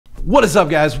What is up,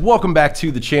 guys? Welcome back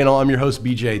to the channel. I'm your host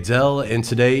BJ Dell, and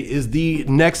today is the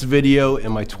next video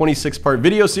in my 26-part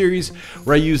video series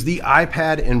where I use the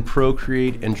iPad and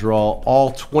Procreate and draw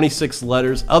all 26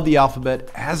 letters of the alphabet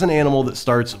as an animal that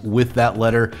starts with that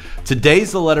letter.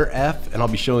 Today's the letter F, and I'll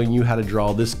be showing you how to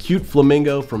draw this cute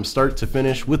flamingo from start to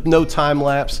finish with no time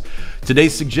lapse.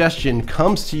 Today's suggestion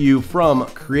comes to you from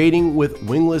Creating with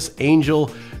Wingless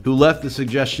Angel, who left the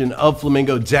suggestion of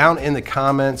flamingo down in the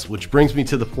comments, which brings me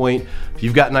to the point. If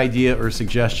you've got an idea or a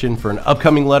suggestion for an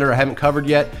upcoming letter I haven't covered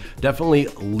yet, definitely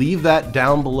leave that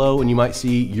down below and you might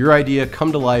see your idea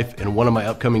come to life in one of my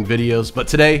upcoming videos. But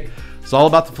today, it's all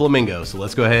about the flamingo, so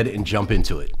let's go ahead and jump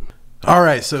into it. All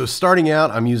right, so starting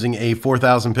out, I'm using a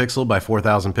 4000 pixel by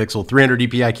 4000 pixel 300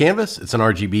 dpi canvas. It's an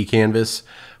RGB canvas.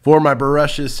 For my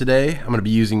brushes today, I'm gonna be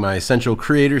using my Essential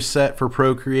Creator set for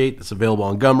Procreate. It's available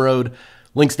on Gumroad.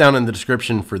 Links down in the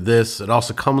description for this. It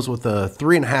also comes with a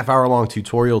 3.5 hour long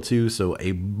tutorial too, so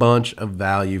a bunch of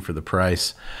value for the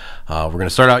price. We're gonna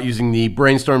start out using the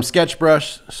Brainstorm sketch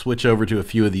brush, switch over to a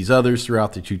few of these others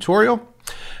throughout the tutorial.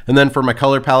 And then for my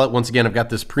color palette, once again, I've got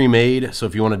this pre-made, so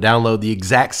if you wanna download the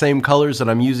exact same colors that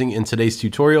I'm using in today's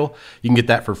tutorial, you can get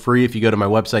that for free if you go to my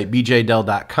website,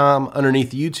 bjdell.com.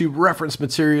 Underneath the YouTube reference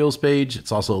materials page,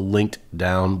 it's also linked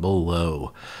down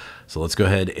below. So let's go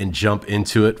ahead and jump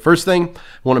into it. First thing, I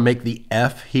want to make the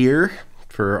F here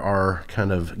for our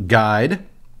kind of guide.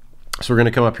 So we're going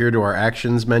to come up here to our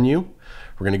actions menu.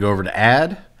 We're going to go over to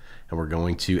add, and we're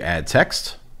going to add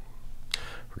text.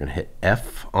 We're going to hit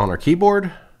F on our keyboard,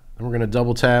 and we're going to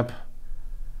double tap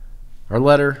our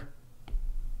letter,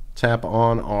 tap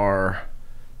on our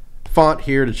font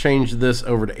here to change this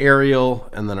over to Arial,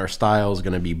 and then our style is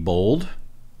going to be bold.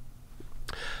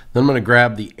 Then I'm going to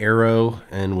grab the arrow,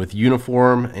 and with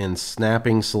uniform and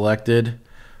snapping selected,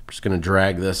 I'm just going to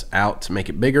drag this out to make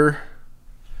it bigger.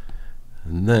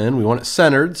 And then we want it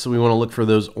centered, so we want to look for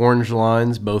those orange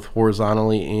lines both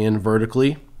horizontally and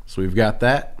vertically. So we've got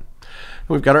that. And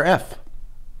we've got our F.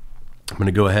 I'm going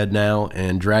to go ahead now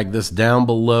and drag this down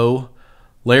below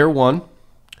layer 1.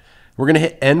 We're going to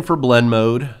hit N for blend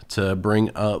mode to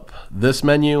bring up this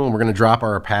menu, and we're going to drop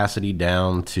our opacity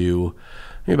down to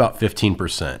maybe about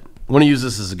 15%. I want to use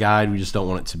this as a guide. We just don't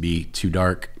want it to be too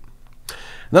dark. And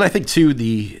then I think too,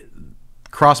 the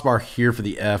crossbar here for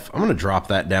the F, I'm going to drop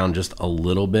that down just a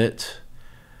little bit.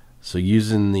 So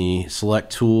using the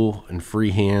select tool and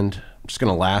freehand, I'm just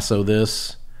going to lasso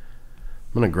this.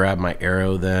 I'm going to grab my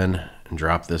arrow then and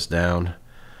drop this down.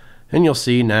 And you'll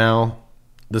see now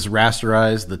this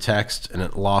rasterized the text and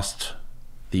it lost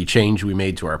the change we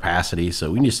made to our opacity.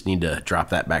 So we just need to drop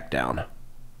that back down.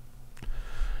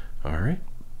 All right.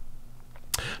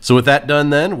 So with that done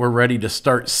then, we're ready to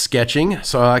start sketching.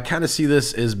 So I kind of see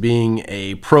this as being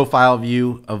a profile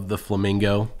view of the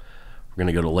flamingo. We're going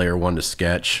to go to layer 1 to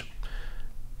sketch.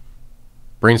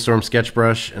 Brainstorm sketch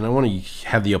brush, and I want to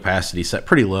have the opacity set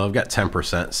pretty low. I've got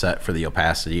 10% set for the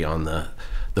opacity on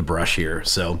the brush here.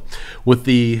 So with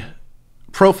the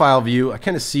profile view, I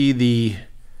kind of see the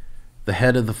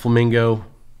head of the flamingo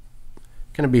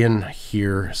kind of being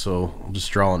here. So I'll just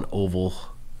draw an oval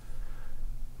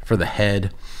for the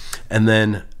head, and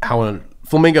then how a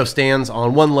flamingo stands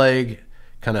on one leg,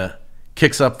 kind of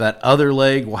kicks up that other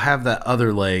leg. We'll have that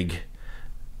other leg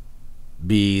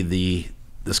be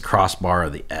this crossbar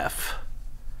of the F.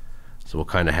 So we'll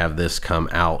kind of have this come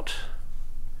out.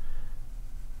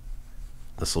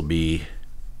 This will be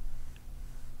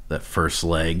that first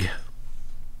leg.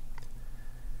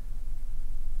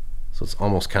 So it's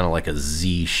almost kind of like a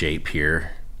Z shape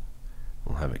here.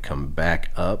 We'll have it come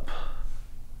back up.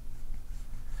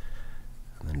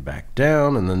 And then back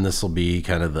down, and then this will be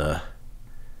kind of the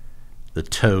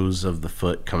toes of the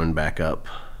foot coming back up.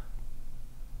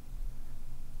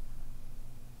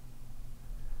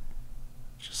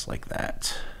 Just like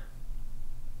that.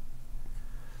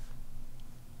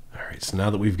 All right, so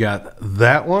now that we've got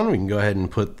that one, we can go ahead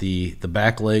and put the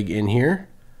back leg in here.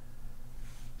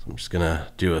 So I'm just gonna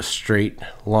do a straight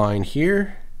line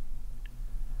here,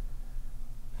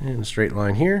 and a straight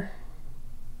line here.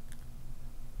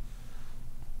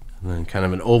 And then kind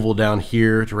of an oval down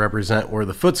here to represent where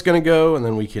the foot's going to go, and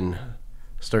then we can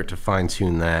start to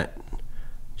fine-tune that.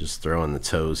 Just throw in the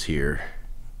toes here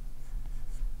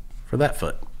for that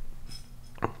foot.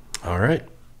 All right.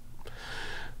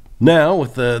 Now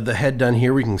with the head done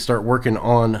here, we can start working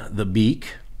on the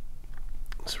beak.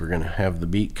 So we're going to have the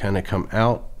beak kind of come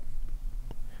out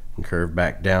and curve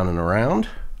back down and around.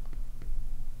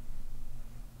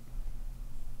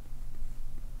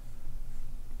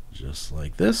 Just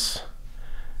like this.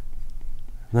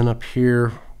 And then up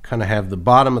here, kind of have the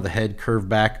bottom of the head curve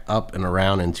back up and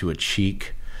around into a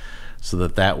cheek. so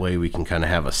that way we can kind of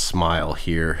have a smile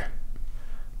here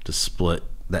to split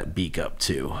that beak up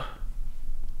too.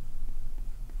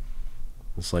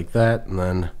 Just like that, and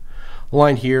then a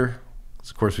line here.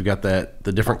 So of course we've got the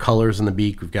different colors in the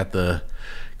beak. We've got the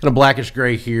kind of blackish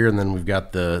gray here, and then we've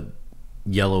got the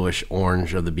yellowish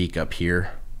orange of the beak up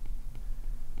here.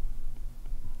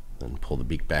 Then pull the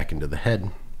beak back into the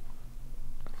head.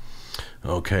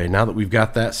 Okay, now that we've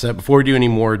got that set, before we do any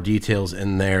more details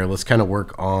in there, let's kind of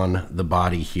work on the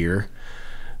body here.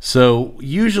 So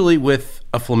usually with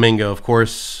a flamingo, of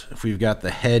course, if we've got the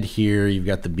head here, you've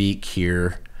got the beak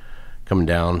here coming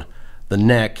down the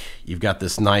neck, you've got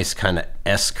this nice kind of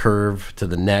S curve to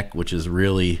the neck, which is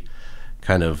really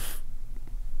kind of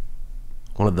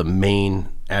one of the main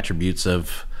attributes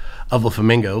of a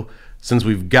flamingo. Since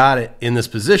we've got it in this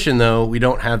position though, we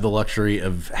don't have the luxury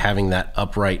of having that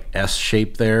upright S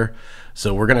shape there.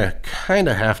 So we're gonna kind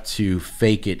of have to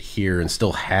fake it here and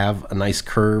still have a nice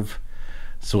curve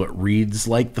so it reads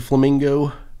like the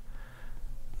flamingo.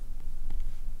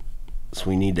 So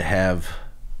we need to have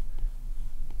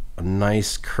a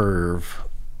nice curve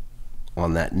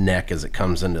on that neck as it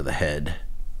comes into the head,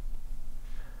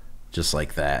 just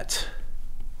like that.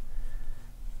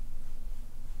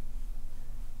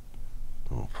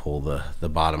 We'll pull the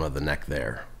bottom of the neck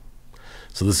there.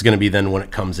 So this is going to be then when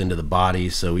it comes into the body,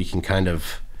 so we can kind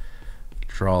of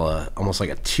draw almost like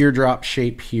a teardrop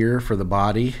shape here for the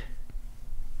body.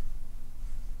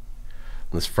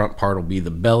 And this front part will be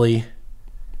the belly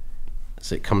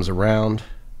as it comes around.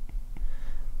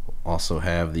 We'll also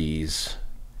have these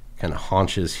kind of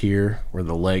haunches here where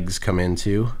the legs come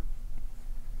into,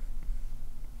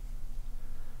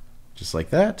 just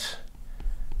like that.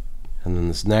 And then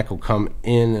this neck will come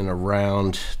in and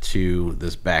around to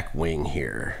this back wing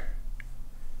here.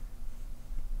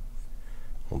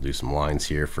 We'll do some lines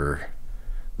here for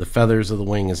the feathers of the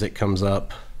wing as it comes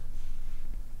up.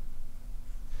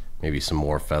 Maybe some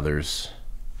more feathers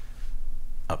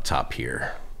up top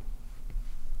here.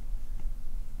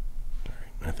 All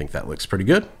right, I think that looks pretty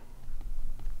good.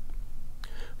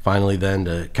 Finally then,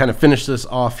 to kind of finish this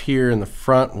off here in the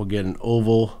front, we'll get an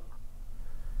oval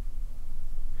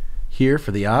here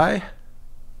for the eye,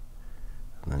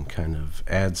 and then kind of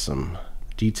add some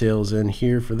details in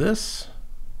here for this.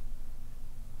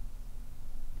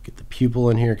 Get the pupil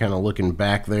in here, kind of looking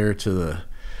back there to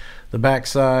the back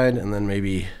side, and then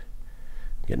maybe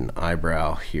get an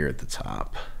eyebrow here at the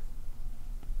top.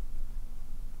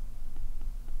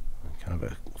 Kind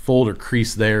of a fold or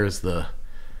crease there as the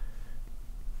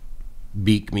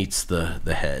beak meets the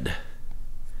head.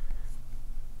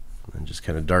 And just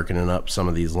kind of darkening up some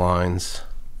of these lines.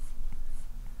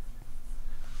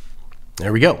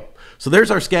 There we go. So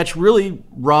there's our sketch. Really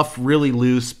rough, really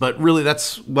loose, but really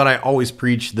that's what I always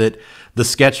preach, that the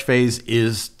sketch phase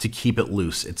is to keep it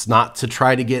loose. It's not to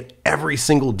try to get every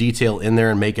single detail in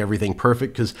there and make everything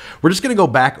perfect, because we're just going to go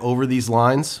back over these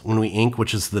lines when we ink,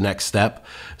 which is the next step.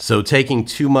 So taking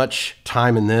too much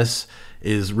time in this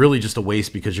is really just a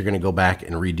waste, because you're going to go back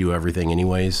and redo everything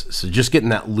anyways. So just getting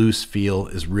that loose feel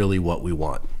is really what we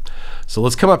want. So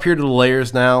let's come up here to the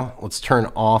layers now. Let's turn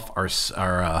off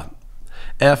our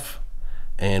F,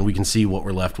 and we can see what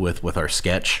we're left with our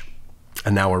sketch.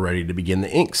 And now we're ready to begin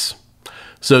the inks.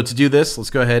 So to do this, let's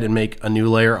go ahead and make a new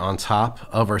layer on top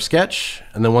of our sketch.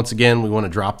 And then once again, we want to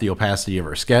drop the opacity of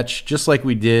our sketch, just like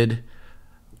we did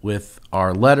with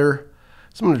our letter.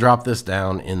 So I'm going to drop this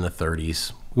down in the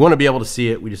 30s. We want to be able to see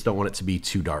it. We just don't want it to be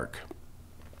too dark.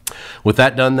 With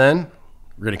that done then,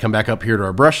 we're going to come back up here to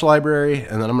our brush library,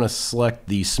 and then I'm going to select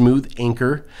the smooth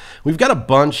inker. We've got a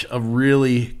bunch of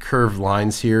really curved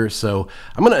lines here, so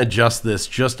I'm going to adjust this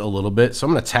just a little bit. So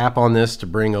I'm going to tap on this to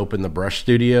bring open the brush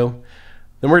studio.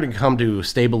 Then we're going to come to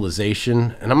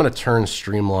stabilization, and I'm going to turn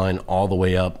streamline all the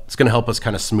way up. It's going to help us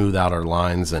kind of smooth out our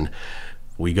lines, and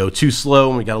we go too slow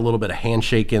and we got a little bit of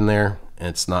handshake in there, and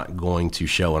it's not going to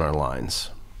show in our lines.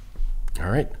 All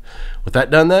right, with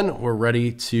that done then, we're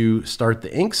ready to start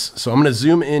the inks. So I'm going to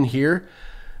zoom in here.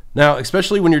 Now,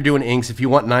 especially when you're doing inks, if you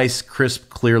want nice, crisp,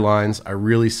 clear lines, I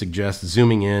really suggest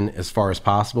zooming in as far as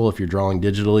possible if you're drawing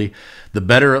digitally. The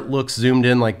better it looks zoomed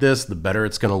in like this, the better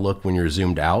it's going to look when you're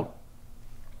zoomed out.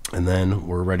 And then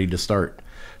we're ready to start.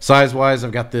 Size-wise,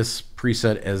 I've got this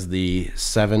preset as the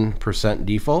 7%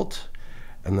 default.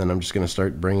 And then I'm just going to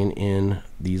start bringing in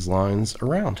these lines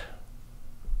around.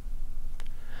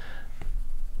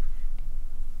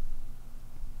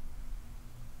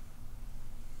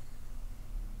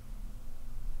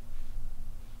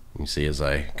 You see, as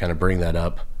I kind of bring that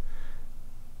up,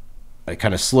 I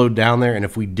kind of slowed down there, and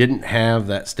if we didn't have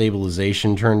that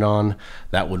stabilization turned on,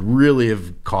 that would really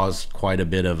have caused quite a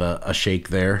bit of a shake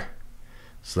there.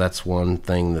 So that's one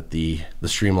thing that the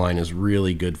streamline is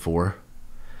really good for.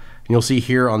 And you'll see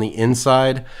here on the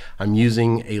inside, I'm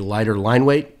using a lighter line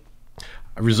weight.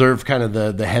 I reserve kind of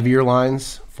the heavier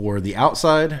lines for the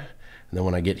outside. And then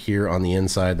when I get here on the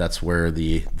inside, that's where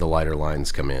the lighter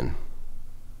lines come in.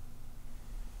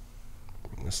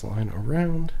 Bring this line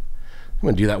around. I'm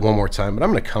going to do that one more time, but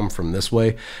I'm going to come from this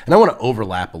way, and I want to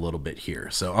overlap a little bit here.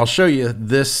 So I'll show you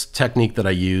this technique that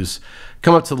I use.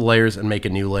 Come up to the layers and make a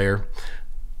new layer.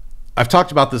 I've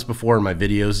talked about this before in my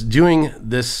videos. Doing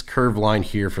this curved line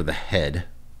here for the head.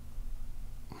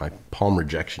 My palm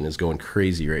rejection is going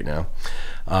crazy right now.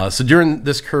 So during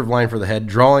this curved line for the head,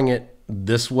 drawing it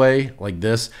this way, like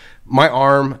this, my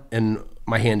arm and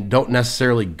my hand don't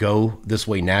necessarily go this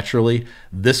way naturally.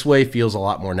 This way feels a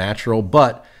lot more natural,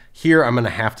 but here I'm going to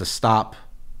have to stop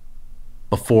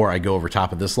before I go over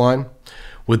top of this line.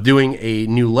 With doing a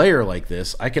new layer like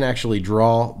this, I can actually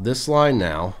draw this line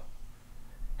now,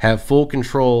 have full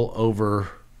control over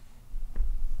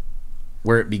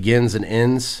where it begins and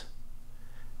ends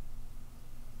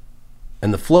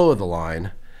and the flow of the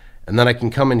line, and then I can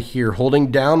come in here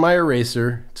holding down my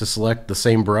eraser to select the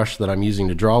same brush that I'm using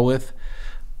to draw with.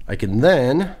 I can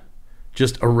then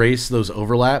just erase those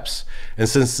overlaps, and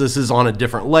since this is on a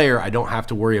different layer, I don't have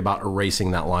to worry about erasing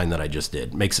that line that I just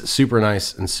did. Makes it super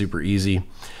nice and super easy.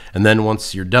 And then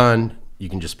once you're done, you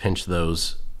can just pinch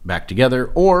those back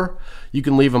together, or you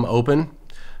can leave them open,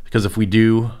 because if we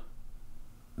do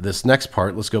this next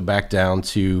part, let's go back down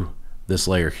to this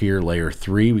layer here, layer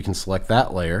 3. We can select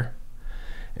that layer,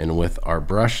 and with our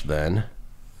brush then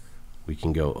we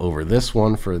can go over this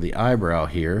one for the eyebrow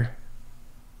here,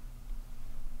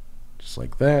 just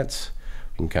like that.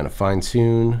 We can kind of fine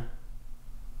tune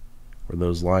where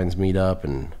those lines meet up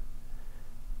and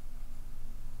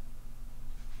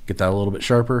get that a little bit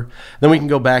sharper. Then we can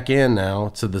go back in now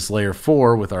to this layer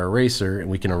 4 with our eraser, and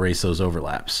we can erase those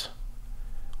overlaps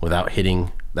without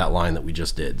hitting that line that we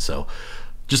just did. So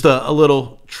just a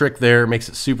little trick there, makes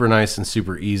it super nice and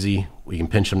super easy. We can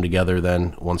pinch them together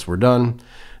then once we're done.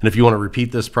 And if you want to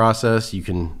repeat this process, you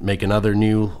can make another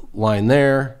new line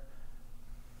there.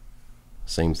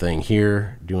 Same thing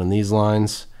here, doing these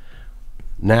lines.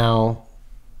 Now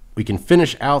we can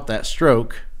finish out that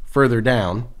stroke further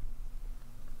down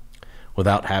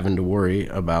without having to worry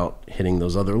about hitting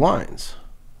those other lines.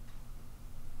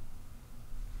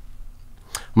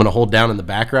 I'm going to hold down in the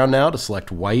background now to select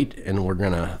white, and we're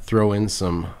going to throw in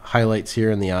some highlights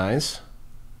here in the eyes,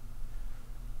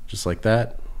 just like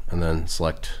that, and then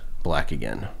select black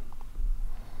again.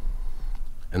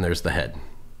 And there's the head.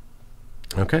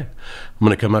 Okay, I'm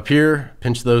going to come up here,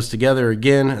 pinch those together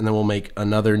again, and then we'll make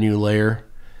another new layer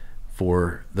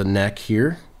for the neck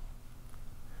here.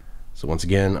 So once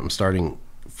again, I'm starting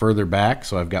further back,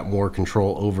 so I've got more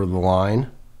control over the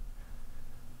line.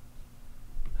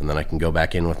 And then I can go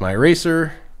back in with my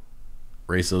eraser,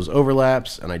 erase those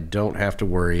overlaps, and I don't have to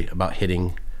worry about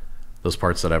hitting those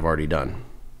parts that I've already done.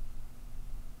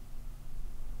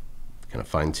 Kind of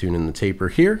fine tune in the taper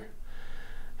here.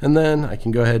 And then I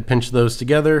can go ahead and pinch those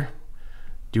together,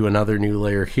 do another new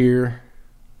layer here.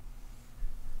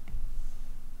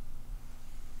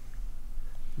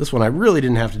 This one I really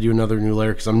didn't have to do another new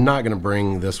layer because I'm not going to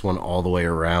bring this one all the way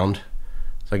around.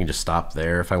 So I can just stop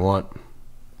there if I want.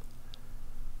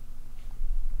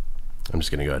 I'm just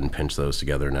going to go ahead and pinch those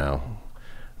together now.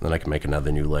 And then I can make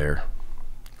another new layer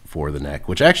for the neck,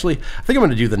 which actually, I think I'm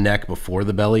going to do the neck before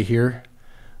the belly here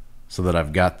so that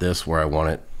I've got this where I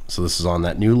want it. So this is on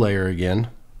that new layer again.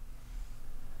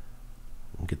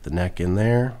 Get the neck in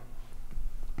there.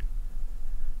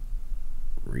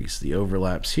 Erase the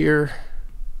overlaps here.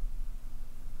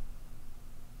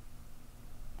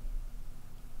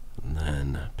 And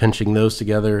then pinching those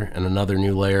together and another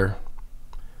new layer.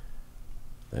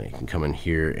 Then you can come in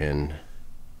here and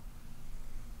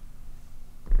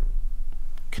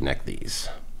connect these.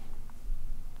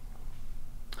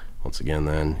 Once again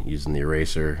then, using the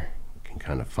eraser, you can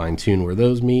kind of fine tune where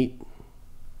those meet.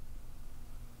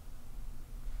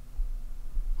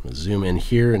 I'm gonna zoom in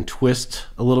here and twist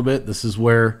a little bit. This is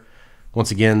where,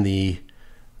 once again, the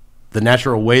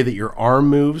natural way that your arm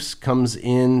moves comes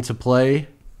into play.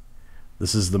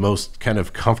 This is the most kind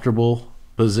of comfortable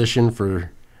position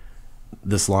for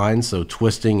this line, so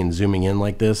twisting and zooming in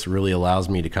like this really allows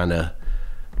me to kind of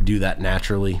do that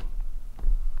naturally,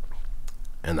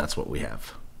 and that's what we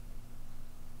have.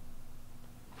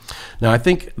 Now I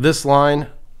think this line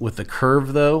with the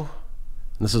curve though,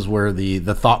 this is where the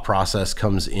thought process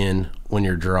comes in when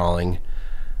you're drawing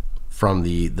from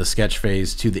the sketch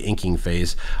phase to the inking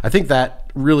phase. I think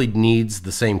that really needs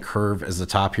the same curve as the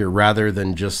top here rather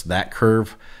than just that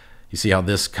curve. You see how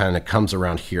this kind of comes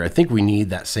around here. I think we need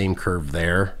that same curve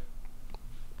there.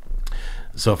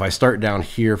 So if I start down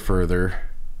here further,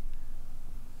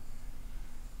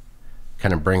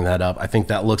 kind of bring that up, I think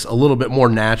that looks a little bit more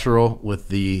natural with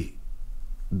the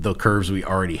curves we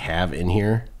already have in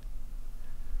here.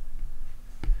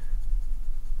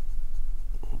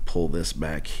 Pull this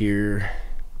back here.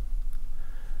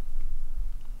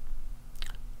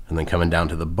 And then coming down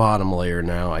to the bottom layer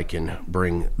now, I can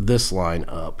bring this line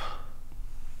up.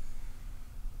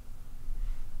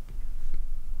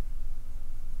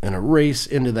 And erase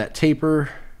into that taper.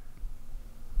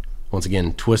 Once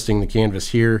again, twisting the canvas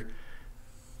here.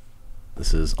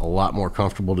 This is a lot more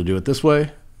comfortable to do it this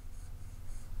way.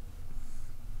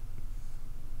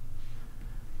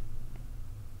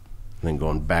 And then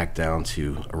going back down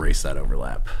to erase that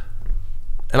overlap.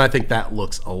 And I think that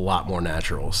looks a lot more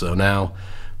natural. So now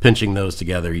pinching those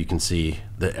together, you can see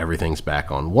that everything's back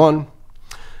on one.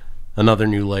 Another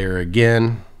new layer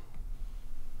again.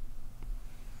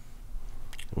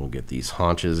 We'll get these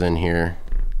haunches in here.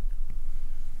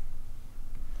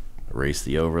 Erase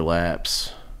the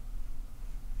overlaps.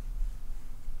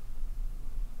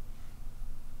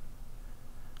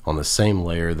 On the same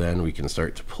layer then, we can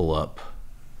start to pull up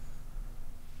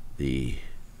the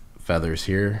feathers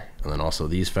here, and then also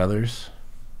these feathers.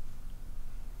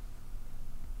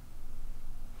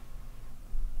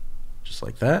 Just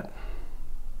like that.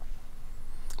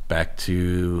 Back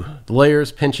to the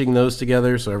layers, pinching those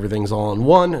together so everything's all in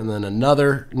one, and then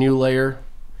another new layer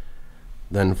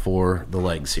then for the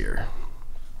legs here.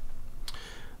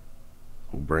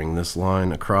 We'll bring this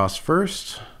line across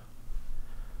first.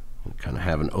 We'll kind of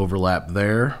have an overlap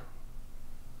there.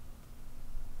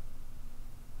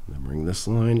 And then bring this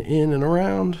line in and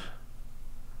around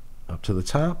up to the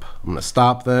top. I'm going to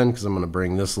stop then because I'm going to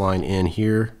bring this line in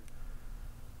here.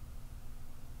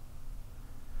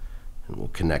 And we'll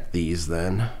connect these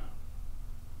then.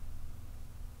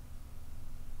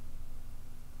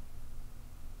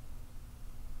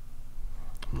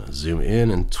 I'm going to zoom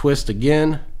in and twist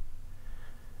again.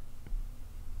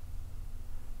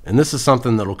 And this is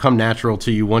something that'll come natural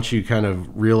to you once you kind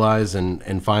of realize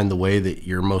and find the way that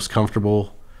you're most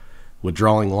comfortable with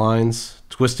drawing lines.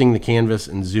 Twisting the canvas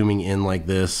and zooming in like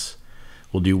this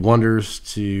will do wonders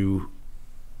to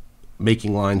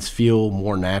making lines feel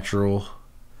more natural.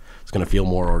 It's going to feel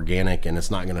more organic, and it's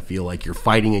not going to feel like you're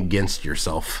fighting against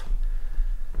yourself.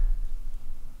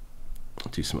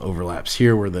 I'll do some overlaps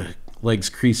here where the legs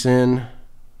crease in.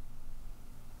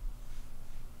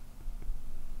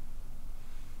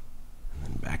 And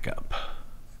then back up.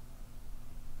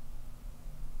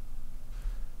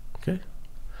 Okay,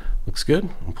 looks good.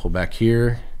 I'll pull back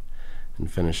here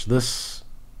and finish this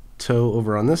toe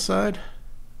over on this side.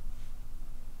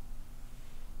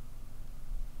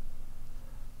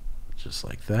 Just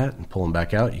like that, and pulling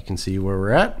back out, you can see where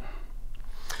we're at.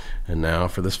 And now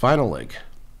for this final leg.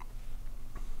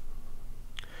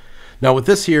 Now with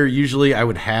this here, usually I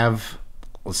would have,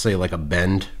 let's say like a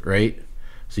bend, right?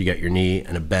 So you got your knee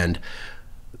and a bend.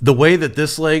 The way that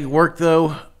this leg worked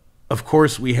though, of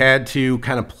course we had to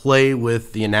kind of play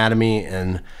with the anatomy,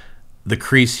 and the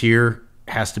crease here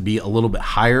has to be a little bit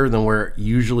higher than where it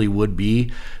usually would be.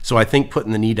 So I think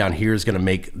putting the knee down here is going to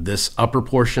make this upper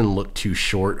portion look too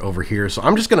short over here. So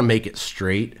I'm just going to make it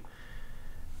straight.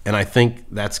 And I think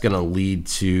that's going to lead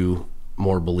to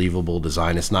more believable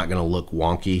design. It's not going to look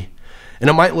wonky. And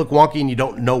it might look wonky and you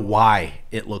don't know why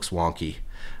it looks wonky.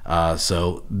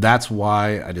 So that's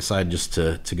why I decided just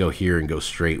to go here and go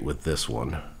straight with this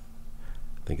one.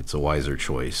 I think it's a wiser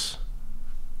choice.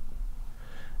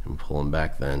 And pulling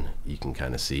back then, you can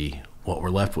kind of see what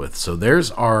we're left with. So there's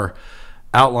our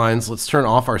outlines. Let's turn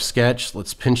off our sketch.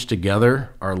 Let's pinch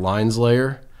together our lines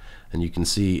layer, and you can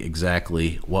see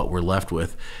exactly what we're left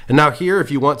with. And now here,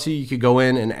 if you want to, you could go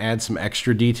in and add some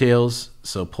extra details.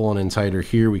 So pulling in tighter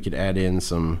here, we could add in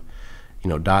some,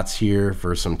 dots here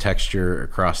for some texture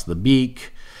across the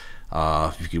beak.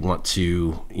 If you want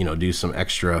to, do some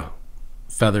extra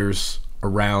feathers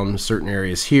around certain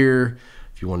areas here.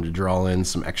 If you wanted to draw in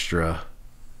some extra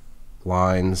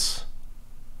lines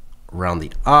around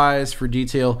the eyes for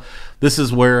detail, this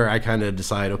is where I kind of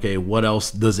decide, okay, what else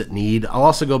does it need? I'll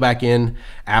also go back in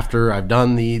after I've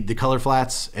done the color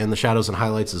flats and the shadows and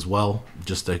highlights as well,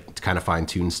 just to kind of fine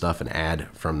tune stuff and add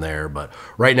from there. But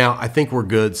right now I think we're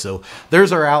good. So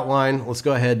there's our outline. Let's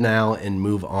go ahead now and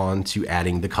move on to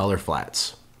adding the color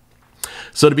flats.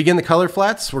 So to begin the color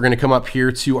flats, we're going to come up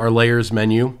here to our layers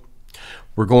menu.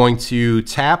 We're going to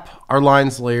tap our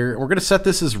lines layer, and we're going to set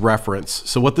this as reference.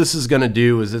 So what this is going to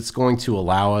do is it's going to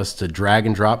allow us to drag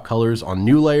and drop colors on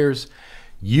new layers.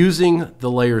 Using the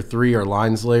layer 3 or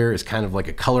lines layer is kind of like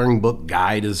a coloring book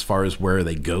guide as far as where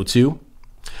they go to.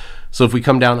 So if we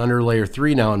come down under layer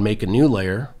 3 now and make a new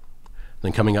layer,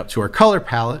 then coming up to our color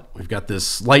palette, we've got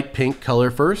this light pink color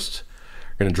first.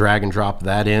 We're going to drag and drop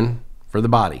that in for the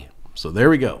body. So there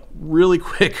we go. Really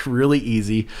quick, really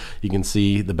easy. You can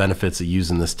see the benefits of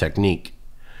using this technique.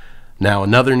 Now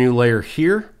another new layer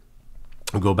here.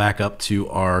 We'll go back up to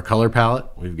our color palette.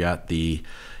 We've got the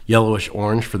yellowish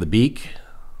orange for the beak.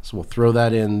 So we'll throw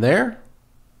that in there.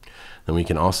 Then we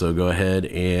can also go ahead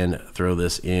and throw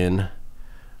this in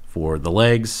for the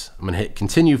legs. I'm going to hit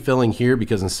continue filling here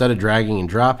because instead of dragging and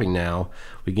dropping now,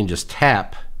 we can just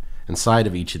tap inside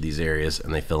of each of these areas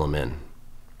and they fill them in.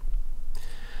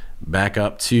 Back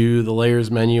up to the layers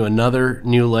menu, another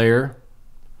new layer.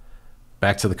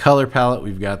 Back to the color palette,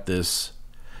 we've got this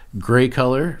gray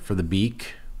color for the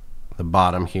beak, the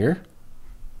bottom here.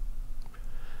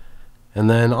 And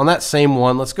then on that same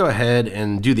one, let's go ahead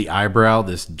and do the eyebrow,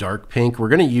 this dark pink. We're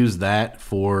going to use that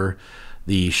for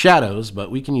the shadows,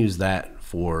 but we can use that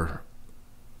for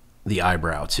the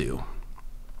eyebrow too.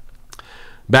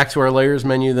 Back to our layers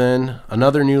menu then,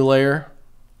 another new layer.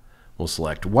 We'll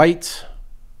select white.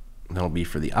 That'll be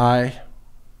for the eye.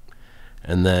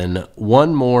 And then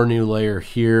one more new layer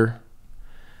here.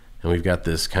 And we've got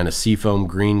this kind of seafoam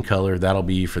green color. That'll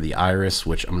be for the iris,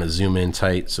 which I'm going to zoom in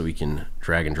tight so we can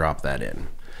drag and drop that in.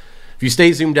 If you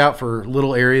stay zoomed out for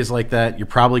little areas like that, you're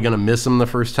probably going to miss them the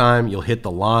first time. You'll hit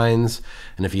the lines.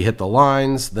 And if you hit the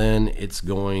lines, then it's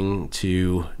going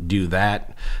to do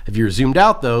that. If you're zoomed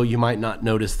out though, you might not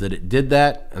notice that it did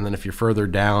that. And then if you're further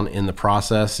down in the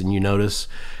process and you notice,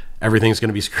 everything's going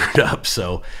to be screwed up.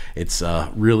 So it's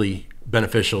really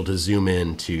beneficial to zoom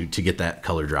in to get that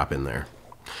color drop in there.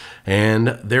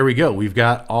 And there we go. We've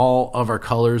got all of our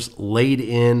colors laid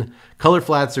in. Color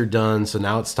flats are done. So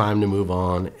now it's time to move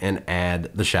on and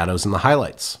add the shadows and the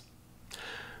highlights.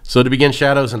 So to begin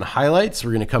shadows and highlights,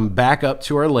 we're going to come back up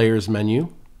to our layers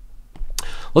menu.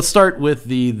 Let's start with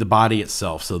the body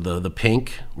itself. So the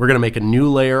pink, we're going to make a new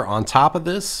layer on top of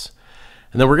this.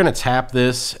 And then we're going to tap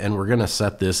this and we're going to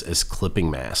set this as clipping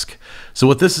mask. So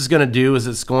what this is going to do is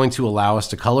it's going to allow us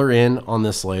to color in on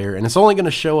this layer, and it's only going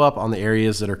to show up on the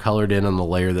areas that are colored in on the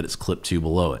layer that it's clipped to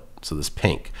below it. So this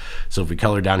pink. So if we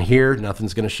color down here,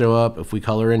 nothing's going to show up. If we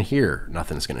color in here,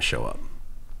 nothing's going to show up.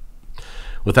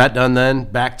 With that done then,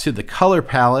 back to the color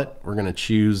palette, we're going to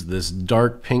choose this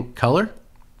dark pink color.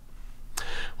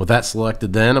 With that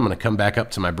selected then, I'm going to come back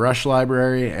up to my brush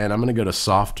library and I'm going to go to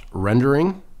soft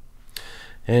rendering.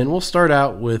 And we'll start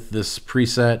out with this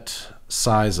preset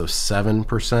size of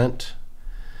 7%.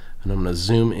 And I'm going to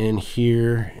zoom in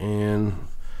here and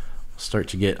start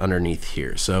to get underneath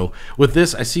here. So with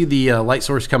this, I see the light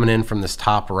source coming in from this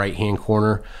top right-hand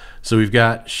corner. So we've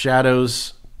got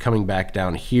shadows coming back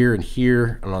down here and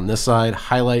here. And on this side,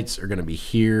 highlights are going to be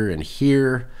here and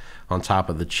here on top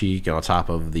of the cheek and on top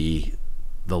of the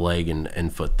leg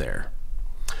and foot there.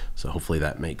 So hopefully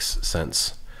that makes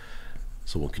sense.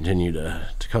 So we'll continue to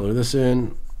color this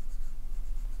in.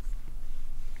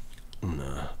 I'm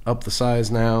gonna up the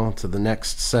size now to the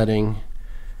next setting,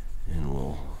 and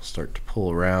we'll start to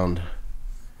pull around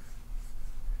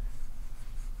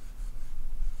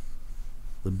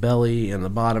the belly and the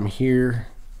bottom here,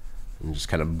 and just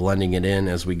kind of blending it in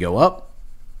as we go up.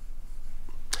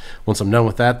 Once I'm done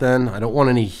with that then, I don't want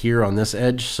any here on this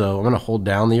edge, so I'm going to hold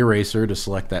down the eraser to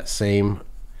select that same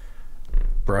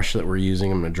brush that we're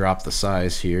using. I'm going to drop the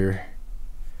size here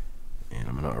and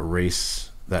I'm going to erase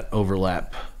that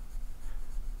overlap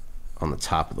on the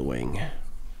top of the wing.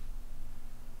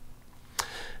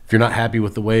 If you're not happy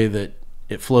with the way that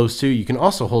it flows too, you can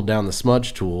also hold down the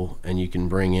smudge tool and you can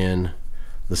bring in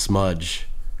the smudge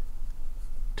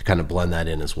to kind of blend that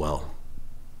in as well.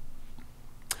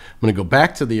 I'm going to go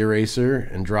back to the eraser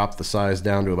and drop the size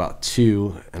down to about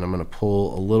 2, and I'm going to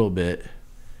pull a little bit.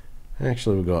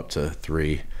 Actually, we'll go up to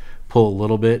 3. Pull a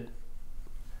little bit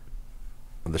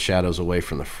of the shadows away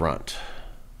from the front.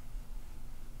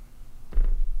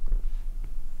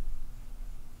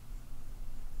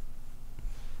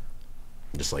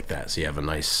 Just like that. So you have a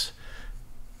nice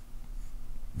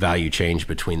value change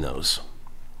between those.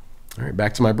 All right,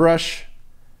 back to my brush.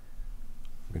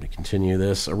 I'm going to continue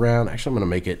this around. Actually, I'm going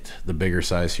to make it the bigger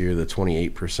size here, the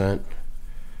 28%.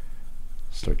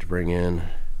 Start to bring in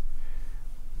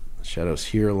shadows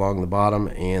here along the bottom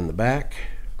and the back.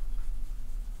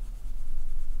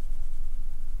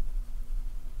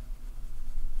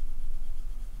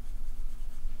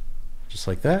 Just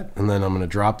like that. And then I'm going to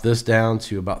drop this down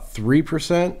to about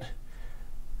 3%.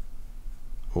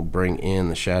 We'll bring in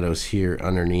the shadows here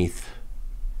underneath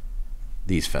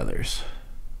these feathers.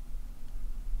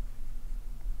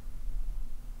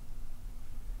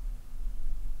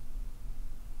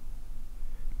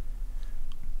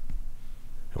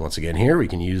 Once again here, we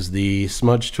can use the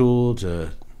smudge tool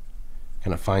to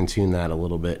kind of fine tune that a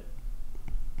little bit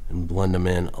and blend them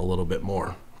in a little bit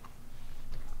more.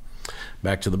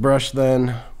 Back to the brush then,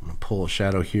 I'm gonna pull a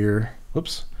shadow here.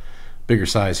 Whoops, bigger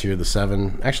size here, the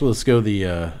 7. Actually, let's go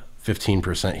the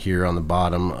 15% here on the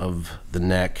bottom of the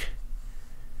neck.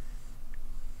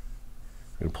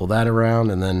 We're gonna pull that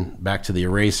around and then back to the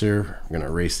eraser. We're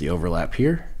gonna erase the overlap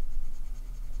here.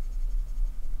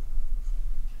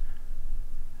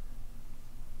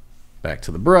 Back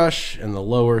to the brush and the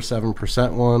lower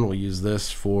 7% one. We'll use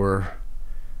this for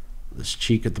this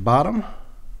cheek at the bottom.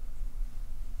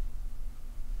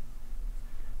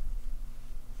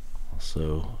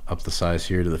 So up the size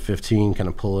here to the 15, kind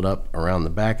of pull it up around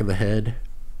the back of the head.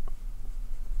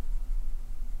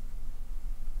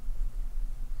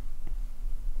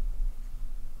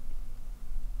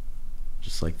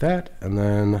 Just like that. And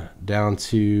then down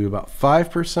to about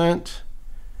 5%,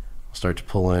 I'll start to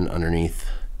pull in underneath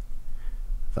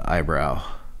the eyebrow.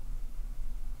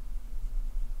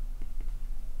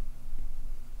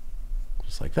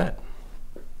 Just like that.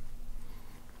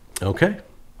 Okay.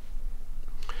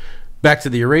 Back to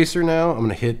the eraser now. I'm going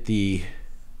to hit the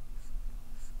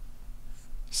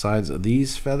sides of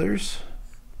these feathers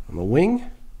on the wing.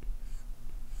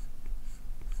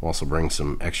 I'll also bring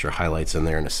some extra highlights in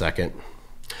there in a second.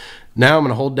 Now I'm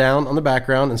going to hold down on the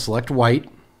background and select white.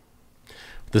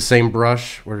 With the same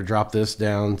brush, we're to drop this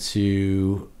down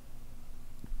to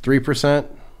 3%.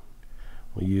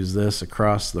 We'll use this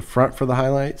across the front for the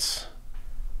highlights.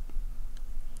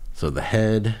 So the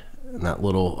head and that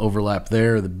little overlap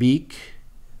there, the beak,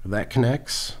 that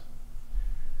connects.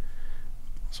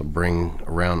 So bring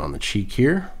around on the cheek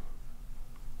here.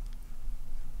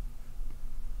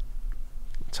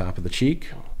 Top of the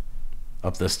cheek.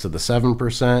 Up this to the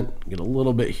 7%. Get a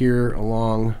little bit here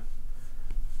along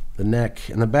the neck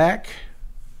and the back.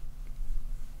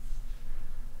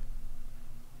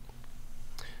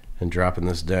 And dropping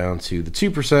this down to the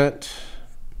 2%.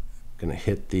 Gonna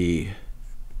hit the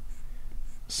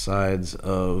sides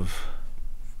of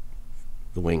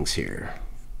the wings here.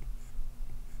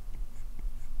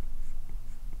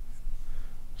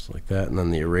 Just like that, and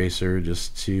then the eraser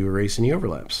just to erase any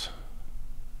overlaps.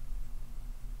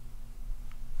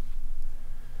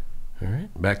 All right,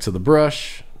 back to the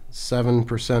brush,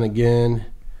 7% again.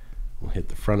 We'll hit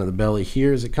the front of the belly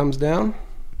here as it comes down.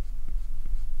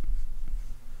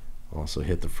 Also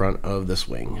hit the front of this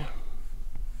wing.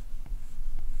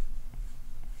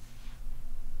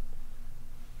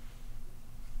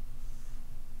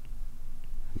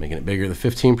 Making it bigger, the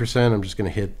 15%, I'm just going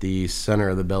to hit the center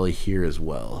of the belly here as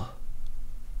well.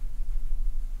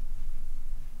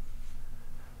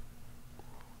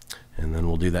 And then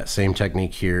we'll do that same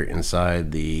technique here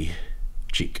inside the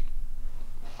cheek.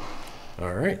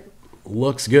 All right,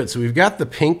 looks good. So we've got the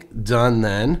pink done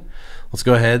then. Let's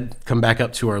go ahead, come back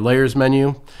up to our layers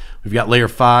menu. We've got layer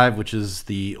 5, which is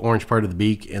the orange part of the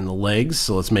beak and the legs.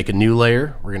 So let's make a new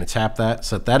layer. We're going to tap that,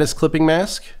 set that as clipping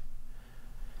mask.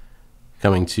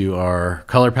 Coming to our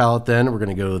color palette then, we're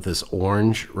going to go with this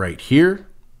orange right here.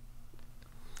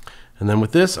 And then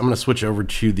with this, I'm going to switch over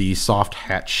to the soft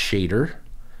hatch shader.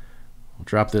 We'll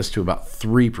drop this to about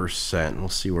 3%. We'll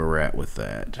see where we're at with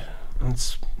that.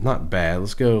 That's not bad.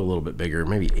 Let's go a little bit bigger,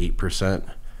 maybe 8%.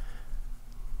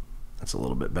 That's a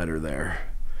little bit better there.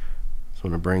 So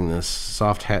I'm going to bring this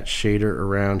soft hatch shader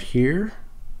around here.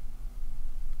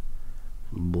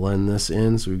 Blend this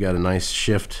in so we've got a nice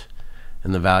shift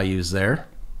in the values there.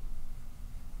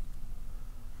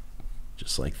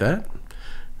 Just like that.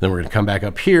 Then we're going to come back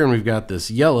up here and we've got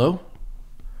this yellow.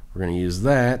 We're going to use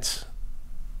that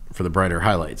for the brighter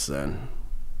highlights then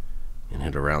and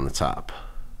hit around the top.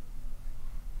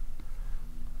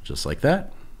 Just like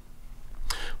that.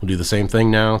 We'll do the same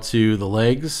thing now to the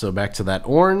legs. So back to that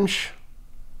orange.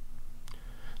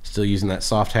 Still using that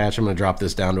soft hatch. I'm going to drop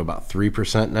this down to about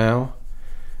 3% now.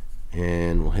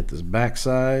 And we'll hit this back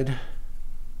side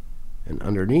and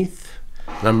underneath.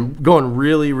 And I'm going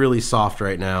really, really soft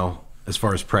right now as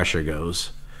far as pressure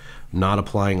goes. I'm not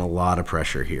applying a lot of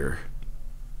pressure here.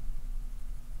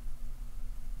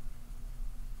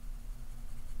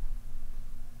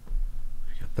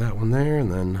 Got that one there,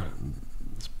 and then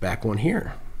this back one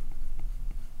here.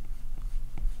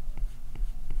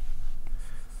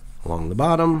 Along the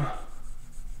bottom.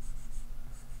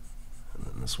 And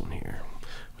then this one here,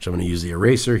 which I'm going to use the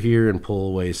eraser here and pull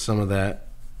away some of that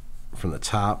from the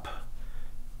top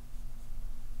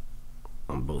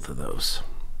on both of those.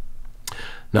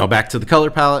 Now back to the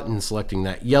color palette and selecting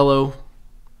that yellow,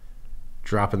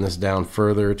 dropping this down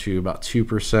further to about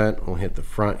 2%. We'll hit the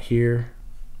front here.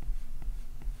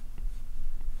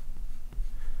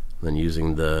 Then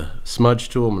using the smudge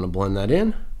tool, I'm going to blend that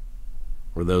in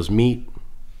where those meet.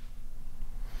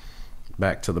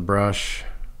 Back to the brush.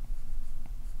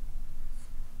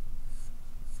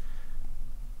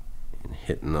 And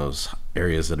hitting those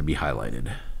areas that'll be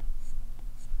highlighted.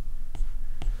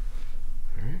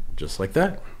 All right, just like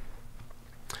that.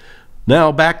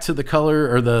 Now back to the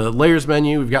color or the layers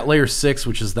menu. We've got layer 6,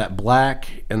 which is that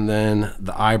black, and then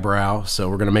the eyebrow. So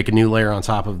we're going to make a new layer on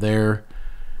top of there.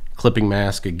 Clipping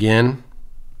mask again.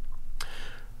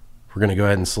 We're going to go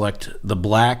ahead and select the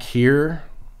black here.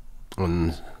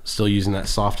 And still using that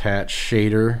soft hatch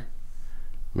shader.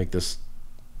 Make this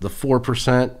the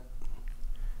 4%.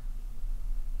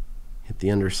 Hit the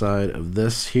underside of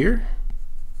this here.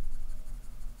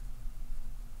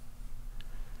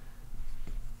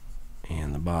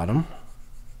 And the bottom.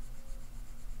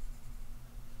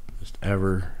 Just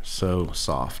ever so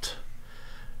soft.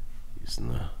 Using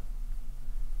the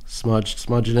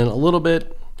smudge it in a little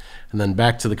bit. And then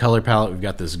back to the color palette, we've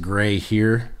got this gray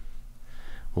here.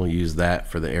 We'll use that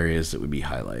for the areas that would be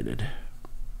highlighted.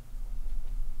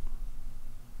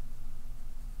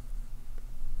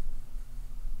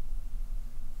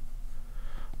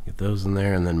 Get those in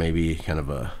there, and then maybe kind of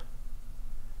a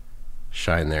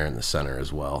shine there in the center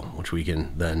as well, which we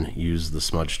can then use the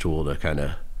smudge tool to kind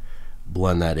of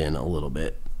blend that in a little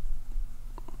bit.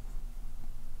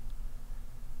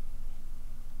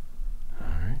 All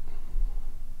right,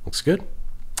 looks good.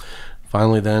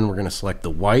 Finally then, we're going to select the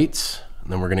whites.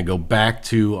 And then we're going to go back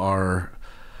to our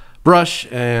brush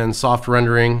and soft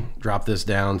rendering, drop this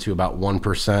down to about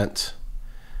 1%.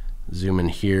 Zoom in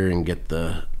here and get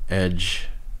the edge.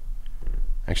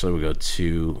 Actually, we'll go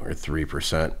 2 or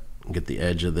 3%. Get the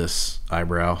edge of this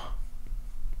eyebrow.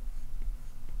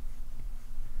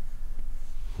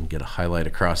 And get a highlight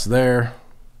across there.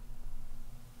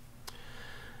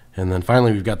 And then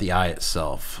finally, we've got the eye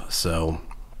itself. So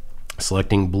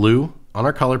selecting blue on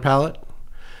our color palette.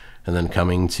 And then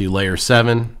coming to layer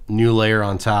 7, new layer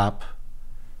on top.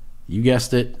 You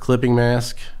guessed it, clipping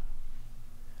mask.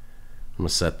 I'm going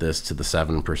to set this to the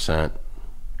 7%.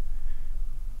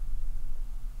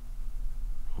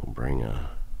 We'll bring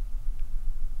a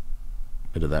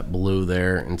bit of that blue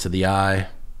there into the eye.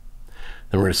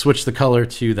 Then we're going to switch the color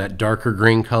to that darker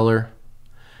green color.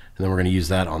 And then we're going to use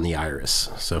that on the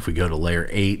iris. So if we go to layer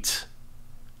 8,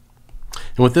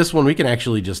 and with this one, we can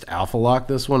actually just alpha lock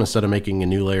this one instead of making a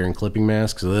new layer in clipping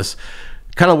mask. So this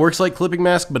kind of works like clipping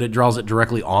mask, but it draws it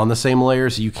directly on the same layer.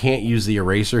 So you can't use the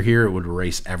eraser here. It would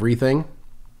erase everything.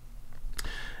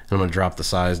 And I'm going to drop the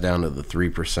size down to the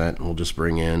 3%. And we'll just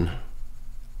bring in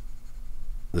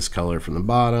this color from the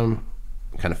bottom,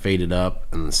 kind of fade it up,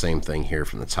 and the same thing here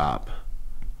from the top.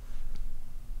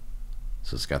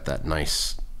 So it's got that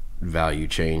nice value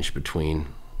change between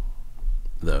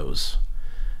those.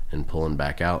 And pulling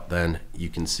back out, then you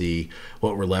can see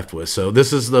what we're left with. So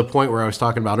this is the point where I was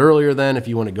talking about earlier then. If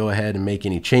you want to go ahead and make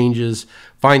any changes,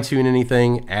 fine tune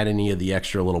anything, add any of the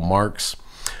extra little marks.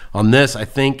 On this, I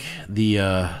think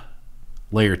the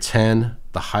layer 10,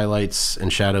 the highlights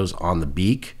and shadows on the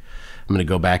beak, I'm going to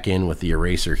go back in with the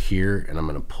eraser here, and I'm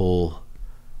going to pull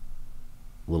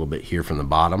a little bit here from the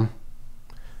bottom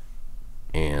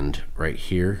and right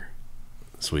here.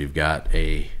 So we've got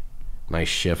a nice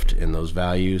shift in those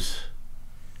values.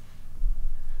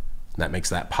 That makes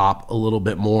that pop a little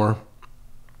bit more.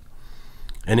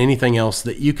 And anything else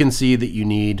that you can see that you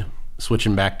need,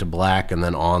 switching back to black, and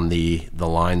then on the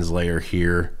lines layer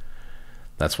here,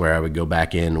 that's where I would go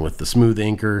back in with the smooth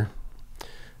inker,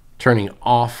 turning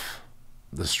off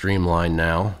the streamline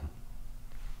now.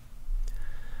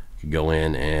 You could go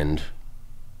in and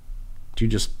do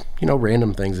just, you know,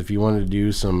 random things. If you wanted to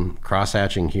do some cross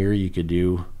hatching here, you could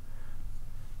do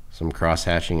some cross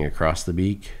hatching across the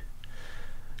beak.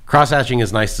 Cross hatching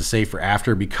is nice to save for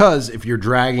after, because if you're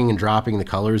dragging and dropping the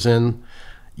colors in,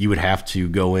 you would have to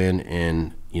go in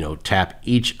and, you know, tap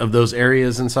each of those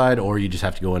areas inside, or you just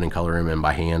have to go in and color them in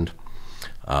by hand.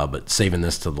 But saving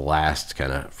this to the last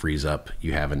kind of frees up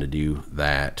you having to do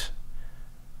that.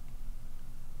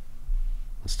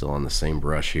 Still on the same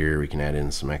brush here, we can add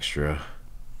in some extra,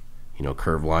 you know,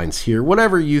 curve lines here,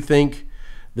 whatever you think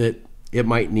that it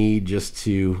might need, just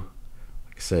to,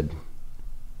 like I said,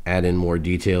 add in more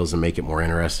details and make it more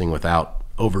interesting without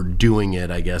overdoing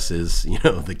it, I guess, is, you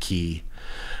know, the key.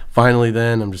 Finally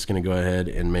then, I'm just going to go ahead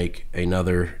and make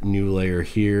another new layer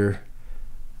here.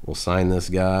 We'll sign this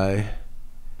guy,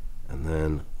 and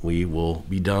then we will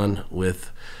be done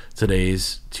with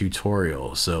today's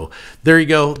tutorial. So there you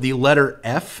go, the letter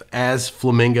F as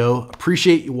Flamingo.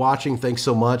 Appreciate you watching. Thanks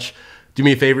so much. Do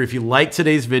me a favor, if you liked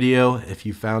today's video, if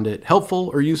you found it helpful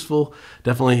or useful,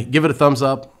 definitely give it a thumbs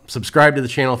up. Subscribe to the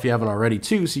channel if you haven't already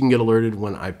too, so you can get alerted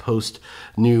when I post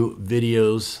new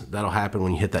videos. That'll happen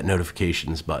when you hit that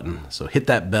notifications button. So hit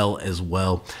that bell as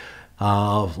well.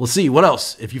 Let's see, what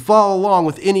else? If you follow along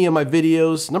with any of my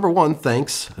videos, number one,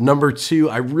 thanks. Number two,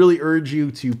 I really urge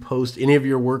you to post any of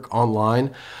your work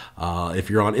online. If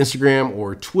you're on Instagram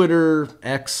or Twitter,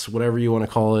 X, whatever you want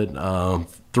to call it,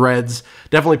 Threads,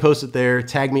 definitely post it there.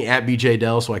 Tag me at BJ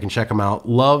Dell so I can check them out.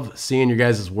 Love seeing your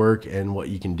guys' work and what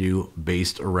you can do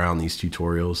based around these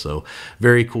tutorials. So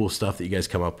very cool stuff that you guys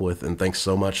come up with. And thanks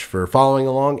so much for following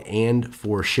along and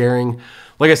for sharing.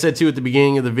 Like I said too at the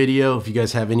beginning of the video, if you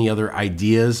guys have any other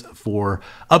ideas for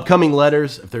upcoming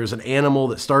letters, if there's an animal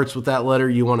that starts with that letter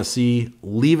you want to see,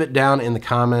 leave it down in the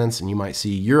comments and you might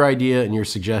see your idea and your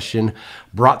suggestion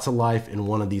brought to life in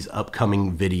one of these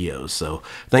upcoming videos. So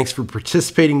thanks for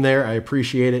participating there. I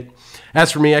appreciate it.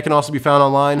 As for me, I can also be found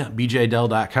online,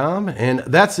 bjdell.com. And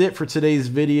that's it for today's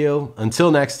video. Until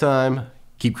next time,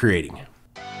 keep creating.